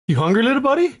You hungry, little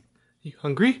buddy? You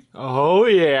hungry? Oh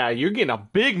yeah, you're getting a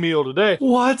big meal today.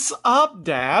 What's up,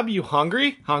 Dab? You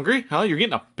hungry? Hungry? Huh? You're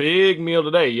getting a big meal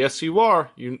today. Yes, you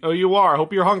are. You know you are. I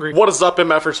hope you're hungry. What is up,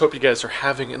 MFers? Hope you guys are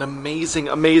having an amazing,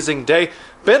 amazing day.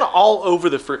 Been all over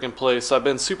the freaking place. I've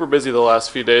been super busy the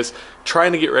last few days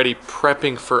trying to get ready,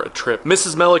 prepping for a trip.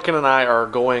 Mrs. Milliken and I are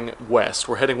going west.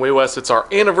 We're heading way west. It's our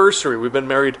anniversary. We've been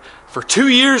married for 2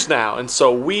 years now, and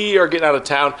so we are getting out of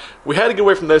town. We had to get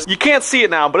away from this. You can't see it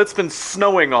now, but it's been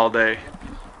snowing all day.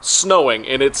 Snowing,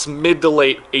 and it's mid to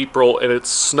late April, and it's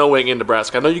snowing in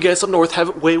Nebraska. I know you guys up north have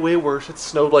it way, way worse. It's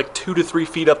snowed like 2 to 3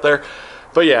 feet up there.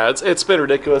 But yeah, it's been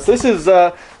ridiculous. This is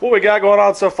what we got going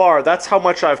on so far. That's how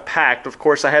much I've packed. Of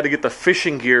course, I had to get the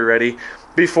fishing gear ready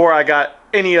before I got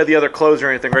any of the other clothes or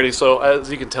anything ready. So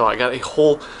as you can tell, I got a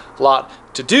whole lot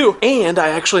to do. And I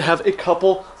actually have a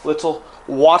couple little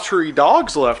watery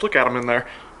dogs left. Look at them in there.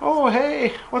 Oh,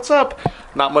 hey, what's up?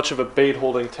 Not much of a bait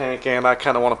holding tank, and I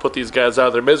kind of want to put these guys out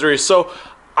of their misery. So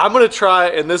I'm going to try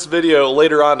in this video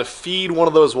later on to feed one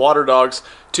of those water dogs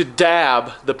to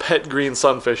Dab, the pet green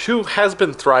sunfish, who has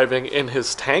been thriving in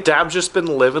his tank. Dab's just been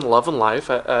living, loving life,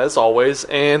 as always,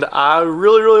 and I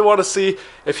really, really want to see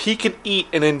if he can eat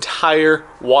an entire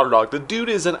water dog. The dude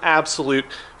is an absolute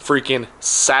freaking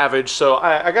savage, so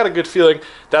I got a good feeling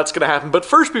that's going to happen. But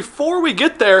first, before we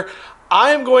get there,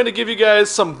 I am going to give you guys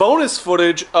some bonus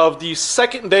footage of the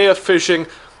second day of fishing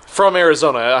from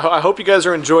Arizona. I hope you guys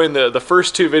are enjoying the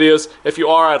first 2 videos. If you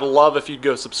are, I'd love if you'd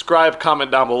go subscribe, comment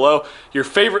down below your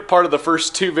favorite part of the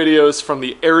first 2 videos from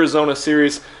the Arizona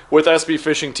series with SB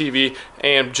Fishing TV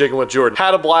and Jigging with Jordan.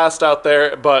 Had a blast out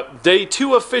there, but day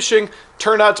 2 of fishing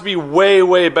turned out to be way,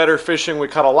 way better fishing. We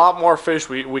caught a lot more fish.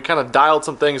 We kind of dialed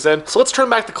some things in. So let's turn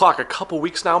back the clock a couple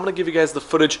weeks now. I'm going to give you guys the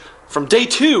footage from day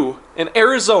 2 in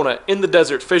Arizona in the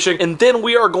desert fishing, and then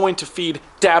we are going to feed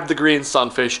Dab the green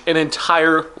sunfish an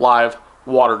entire live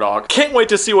water dog. Can't wait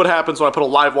to see what happens when I put a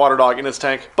live water dog in his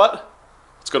tank, but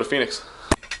let's go to Phoenix.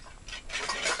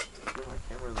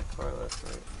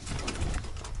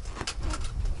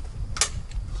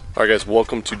 Alright guys,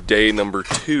 welcome to day number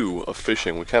 2 of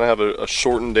fishing. We kind of have a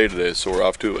shortened day today, so we're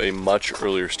off to a much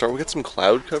earlier start. We got some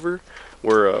cloud cover.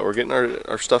 We're getting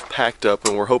our stuff packed up,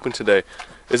 and we're hoping today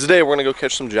is the day we're going to go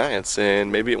catch some giants, and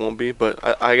maybe it won't be,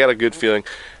 but I got a good feeling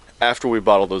after we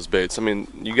bottle those baits. I mean,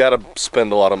 you got to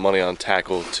spend a lot of money on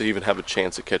tackle to even have a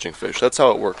chance at catching fish. That's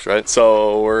how it works, right?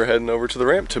 So we're heading over to the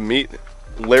ramp to meet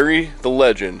Larry the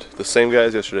Legend, the same guy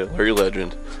as yesterday, Larry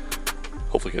Legend.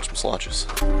 Hopefully catch some slotches.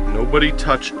 Nobody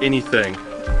touch anything.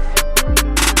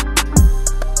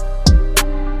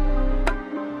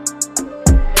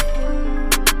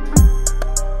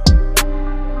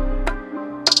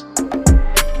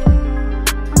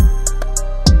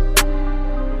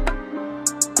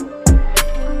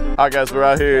 Alright guys, we're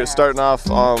out here starting off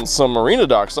on some marina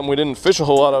docks, something we didn't fish a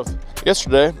whole lot of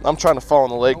yesterday. I'm trying to fall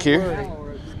in the lake here.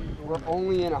 We're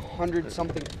only in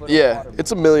 100-something foot yeah, of water.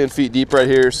 It's 1,000,000 feet deep right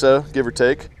here, so give or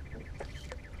take.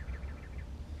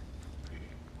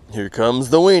 Here comes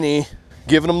the weenie.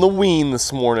 Giving him the ween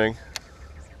this morning.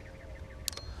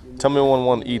 Tell me when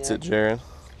one eats it, Jaron.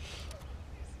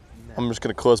 I'm just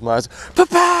gonna close my eyes.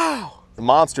 Pow! The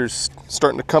monster's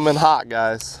starting to come in hot,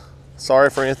 guys. Sorry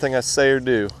for anything I say or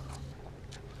do.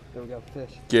 There we go,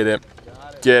 fish. Get him.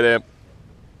 Get him.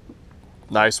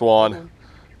 Nice one.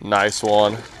 Nice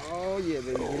one. Oh yeah,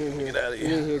 baby, get in here. Get out of here.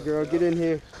 Get in here, girl, get in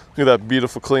here. Look at that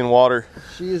beautiful clean water.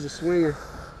 She is a swinger.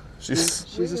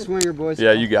 She's a swinger, boys.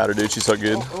 Yeah, you got her, dude. She's so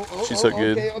good. She's so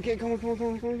good. Okay, come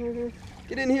on.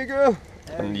 Get in here, girl.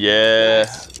 And yeah.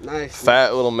 Nice.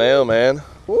 Fat little male, man.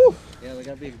 Woo. Yeah, they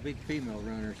got to be a big female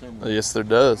runner somewhere. Yes, there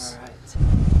does. All right.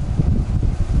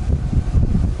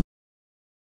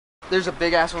 There's a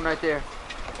big ass one right there.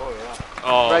 Oh yeah.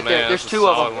 Oh right man, there. There's 2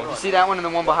 of them. You see that one and the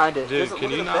one behind it? Dude,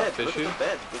 can you not fish it?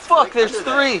 Fuck, there's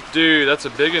 3. Dude, that's a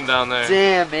big one down there.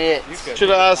 Damn it. Should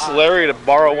have asked Larry to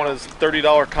borrow one of his $30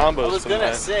 combos. I was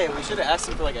gonna say we should have asked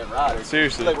him for like a rod. Or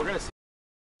seriously. like, we're gonna.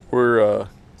 We're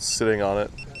sitting on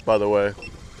it, by the way,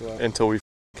 until we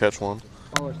catch one.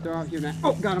 Oh, they're out here now.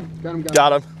 Oh, got him.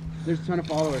 Got him. There's a ton of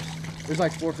followers. There's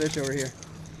like 4 fish over here.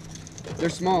 They're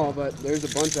small, but there's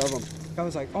a bunch of them. I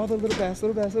was like, oh, the little bass,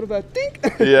 dink!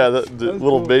 Yeah, the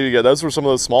little cool. baby guy. Those were some of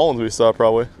those small ones we saw,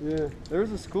 probably. Yeah, there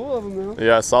was a school of them though.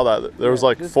 Yeah, I saw that. There was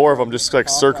like 4 of them just like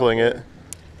circling it.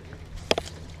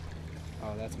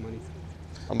 Oh, that's money.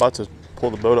 I'm about to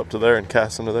pull the boat up to there and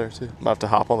cast into there too. I'm about to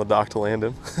hop on the dock to land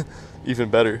him. Even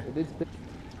better.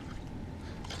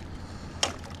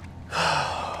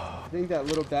 I think that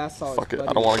little bass saw his Fuck it, buddy.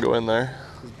 I don't want to go in there.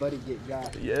 His buddy get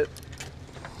got. Yet.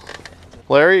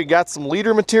 Larry, you got some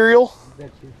leader material?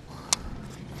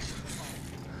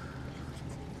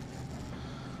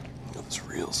 This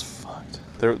reel's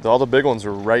fucked. All the big ones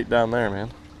are right down there, man.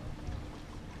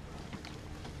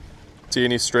 See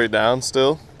any straight down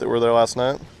still that were there last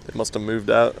night? They must have moved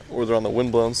out, or they're on the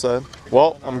windblown side.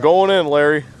 Well, I'm going in,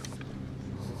 Larry.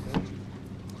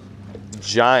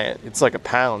 Giant. It's like a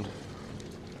pound.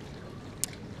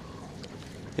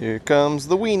 Here comes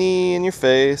the weenie in your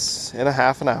face in a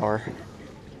half an hour.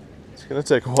 It's gonna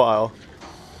take a while.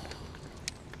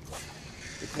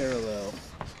 The parallel.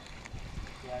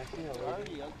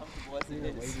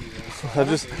 I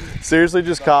just seriously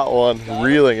just caught one,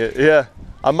 reeling it. Yeah,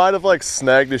 I might have like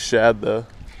snagged a shad though.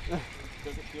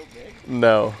 Does it feel big? No,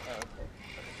 Oh, okay.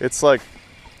 it's like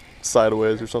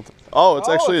sideways or something. Oh, it's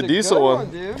actually a decent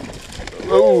one. Dude.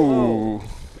 Ooh.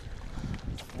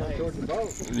 Towards the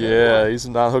boat. Yeah, he's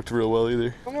not hooked real well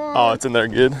either. Come on. Oh, it's in there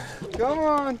good. Come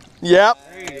on. Yep.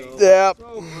 Yep.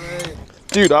 So great.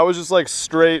 Dude, I was just like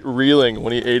straight reeling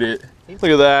when he ate it. Look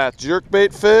at that,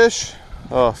 jerkbait fish.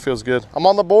 Oh, feels good. I'm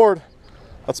on the board.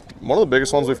 That's one of the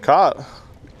biggest ones we've caught.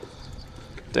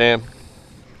 Damn.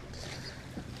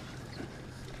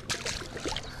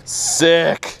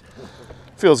 Sick.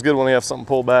 Feels good when you have something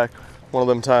pulled back. One of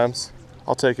them times.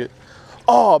 I'll take it.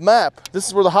 Oh, map. This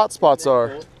is where the hot spots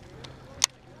are.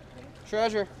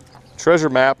 Treasure. Treasure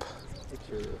map.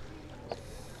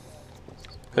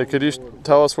 Hey, could you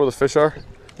tell us where the fish are?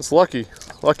 It's lucky.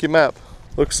 Lucky map.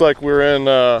 Looks like we're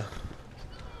in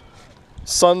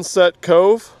Sunset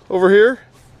Cove over here.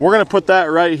 We're gonna put that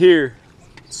right here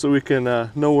so we can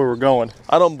know where we're going.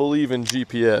 I don't believe in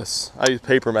GPS. I use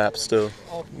paper maps still.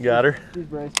 You got her? He's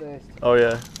brace-based. Oh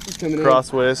yeah. He's coming in.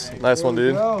 Crossways. Nice one,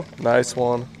 dude. Nice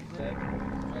one.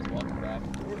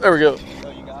 There we go.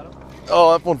 Oh, you got him?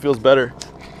 Oh, that one feels better.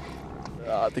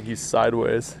 I think he's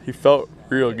sideways. He felt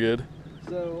real good.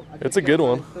 So, I It's think a good that's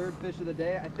one. my third fish of the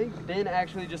day. I think Ben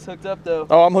actually just hooked up though.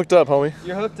 Oh, I'm hooked up, homie.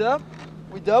 You're hooked up?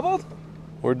 We doubled?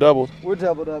 We're doubled. We're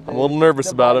doubled up, Ben. I'm a little nervous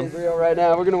The about him. body's real right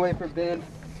now. We're gonna wait for Ben.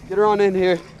 Get her on in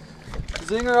here.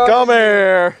 Zinger on. Come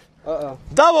here. Uh-oh.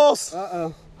 Doubles.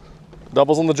 Uh-oh.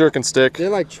 Doubles on the jerkin stick. They're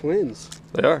like twins.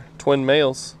 They are. Twin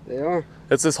males. They are.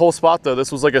 It's this whole spot though.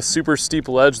 This was like a super steep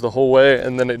ledge the whole way,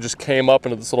 and then it just came up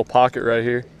into this little pocket right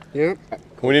here. Yep.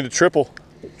 We need a triple.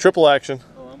 Triple action.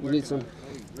 You need some.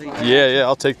 Yeah,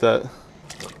 I'll take that.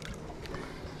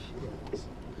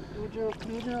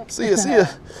 See ya.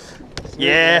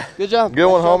 Yeah. Good job. Good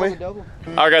one, Nice job homie. on the double.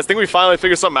 All right, guys, I think we finally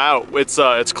figured something out.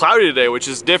 It's cloudy today, which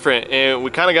is different, and we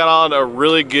kind of got on a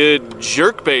really good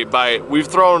jerkbait bite. We've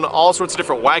thrown all sorts of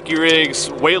different wacky rigs,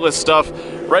 weightless stuff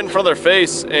right in front of their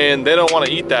face, and they don't want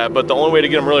to eat that, but the only way to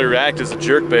get them really react is a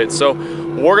jerkbait. So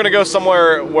we're gonna go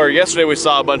somewhere where yesterday we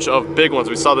saw a bunch of big ones.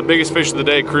 We saw the biggest fish of the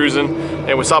day cruising,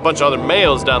 and we saw a bunch of other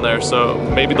males down there, so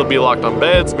maybe they'll be locked on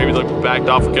beds, maybe they'll be backed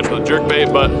off and catch with a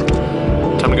jerkbait, but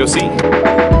time to go see.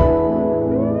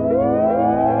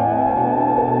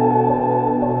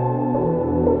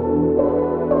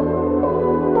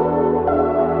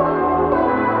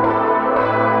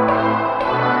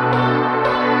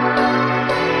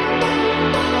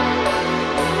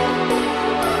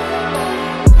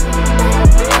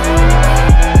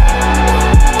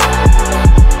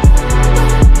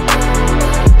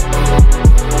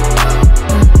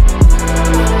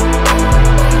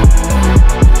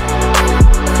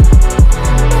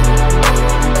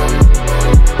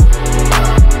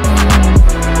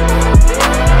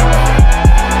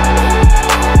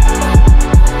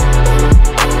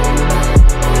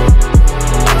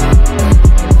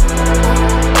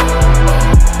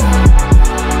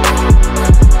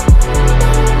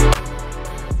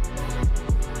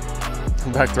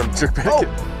 Back from jerkbait.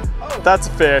 Oh. That's a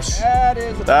fish. That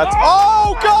is a That's.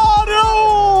 Oh God,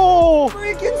 no!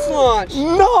 freaking slaunch.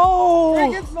 No!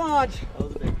 Freaking slaunch.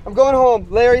 I'm going home.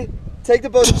 Larry, take the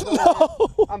boat.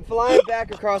 No! I'm flying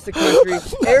back across the country.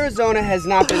 Arizona has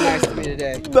not been nice to me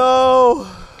today. No!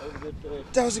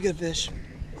 That was a good fish.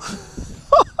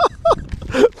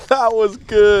 That was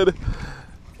good.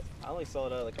 I only saw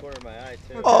it out of the corner of my eye,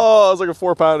 too. Oh, it was like a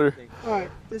 4-pounder. All right,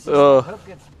 this is hope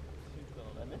gets.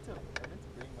 I meant to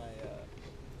bring my,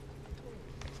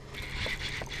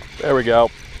 There we go.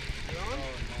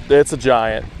 It's a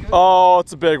giant. Oh,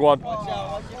 it's a big one. Watch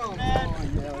out, Oh, man.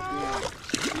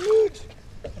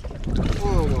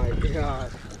 oh my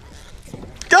God.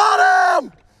 Got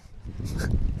him!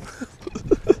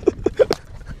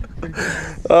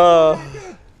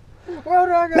 Well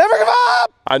done, guys. Never give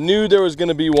up! I knew there was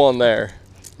gonna be one there.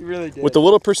 You really did. With a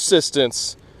little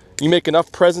persistence, you make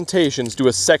enough presentations, do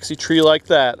a sexy tree like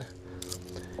that,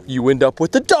 you end up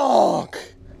with the donk.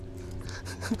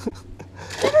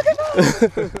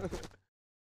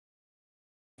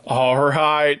 All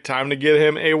right, time to get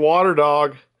him a water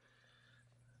dog.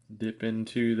 Dip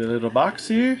into the little box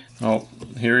here. Oh,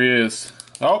 here he is.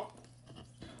 Oh,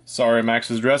 sorry,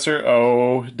 Max's dresser.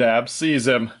 Oh, Dab sees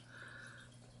him.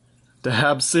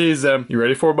 Dab sees him. You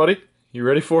ready for it, buddy? You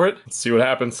ready for it? Let's see what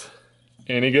happens.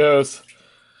 In he goes.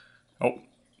 Oh,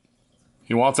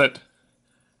 he wants it.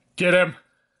 Get him.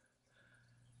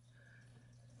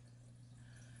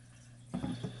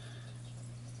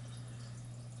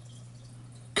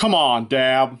 Come on,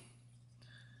 Dab.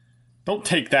 Don't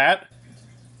take that.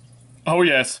 Oh,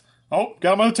 yes. Oh,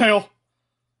 got him on the tail.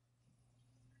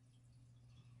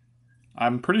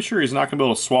 I'm pretty sure he's not going to be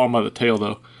able to swallow him by the tail,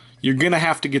 though. You're going to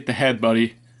have to get the head,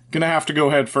 buddy. Going to have to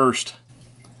go head first.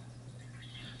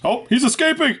 Oh, he's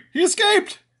escaping! He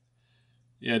escaped!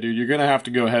 Yeah, dude, you're going to have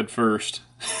to go head first.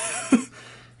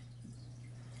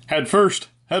 Head first.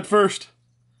 Head first.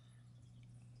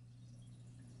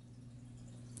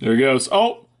 There he goes.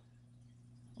 Oh!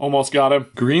 Almost got him.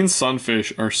 Green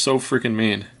sunfish are so freaking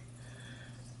mean.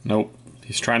 Nope.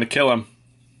 He's trying to kill him.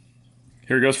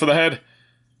 Here he goes for the head.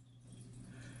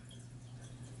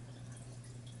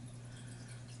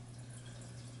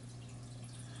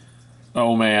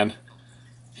 Oh man.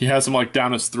 He has him like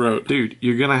down his throat. Dude,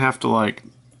 you're gonna have to like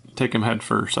take him head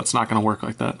first. That's not gonna work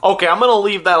like that. Okay, I'm gonna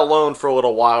leave that alone for a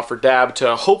little while for Dab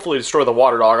to hopefully destroy the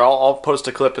water dog. I'll post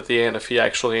a clip at the end if he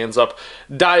actually ends up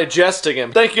digesting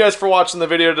him. Thank you guys for watching the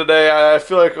video today. I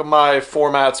feel like my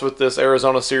formats with this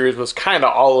Arizona series was kind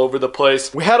of all over the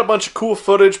place. We had a bunch of cool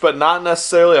footage, but not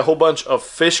necessarily a whole bunch of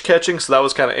fish catching, so that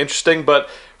was kind of interesting, but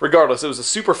regardless, it was a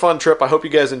super fun trip. I hope you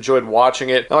guys enjoyed watching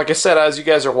it. And like I said, as you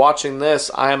guys are watching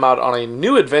this, I am out on a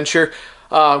new adventure.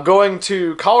 Going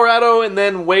to Colorado and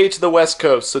then way to the West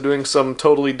Coast. So doing some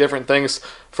totally different things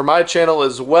for my channel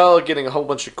as well. Getting a whole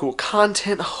bunch of cool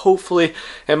content, hopefully.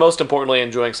 And most importantly,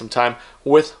 enjoying some time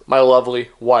with my lovely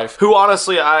wife. Who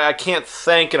honestly, I can't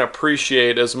thank and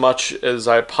appreciate as much as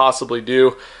I possibly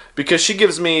do. Because she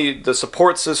gives me the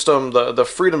support system, the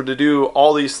freedom to do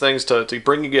all these things, to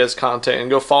bring you guys content and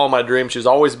go follow my dream. She's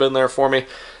always been there for me.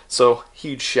 So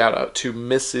huge shout out to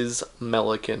Mrs.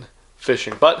 Milliken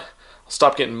Fishing. But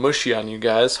stop getting mushy on you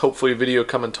guys. Hopefully a video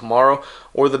coming tomorrow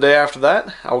or the day after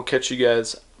that. I will catch you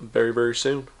guys very, very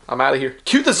soon. I'm out of here.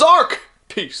 Cue the Zark!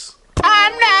 Peace.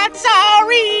 I'm not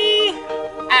sorry.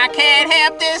 I can't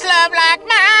help this love like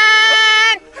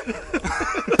mine.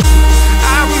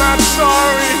 I'm not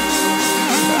sorry.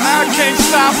 I can't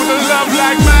stop with a love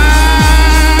like mine.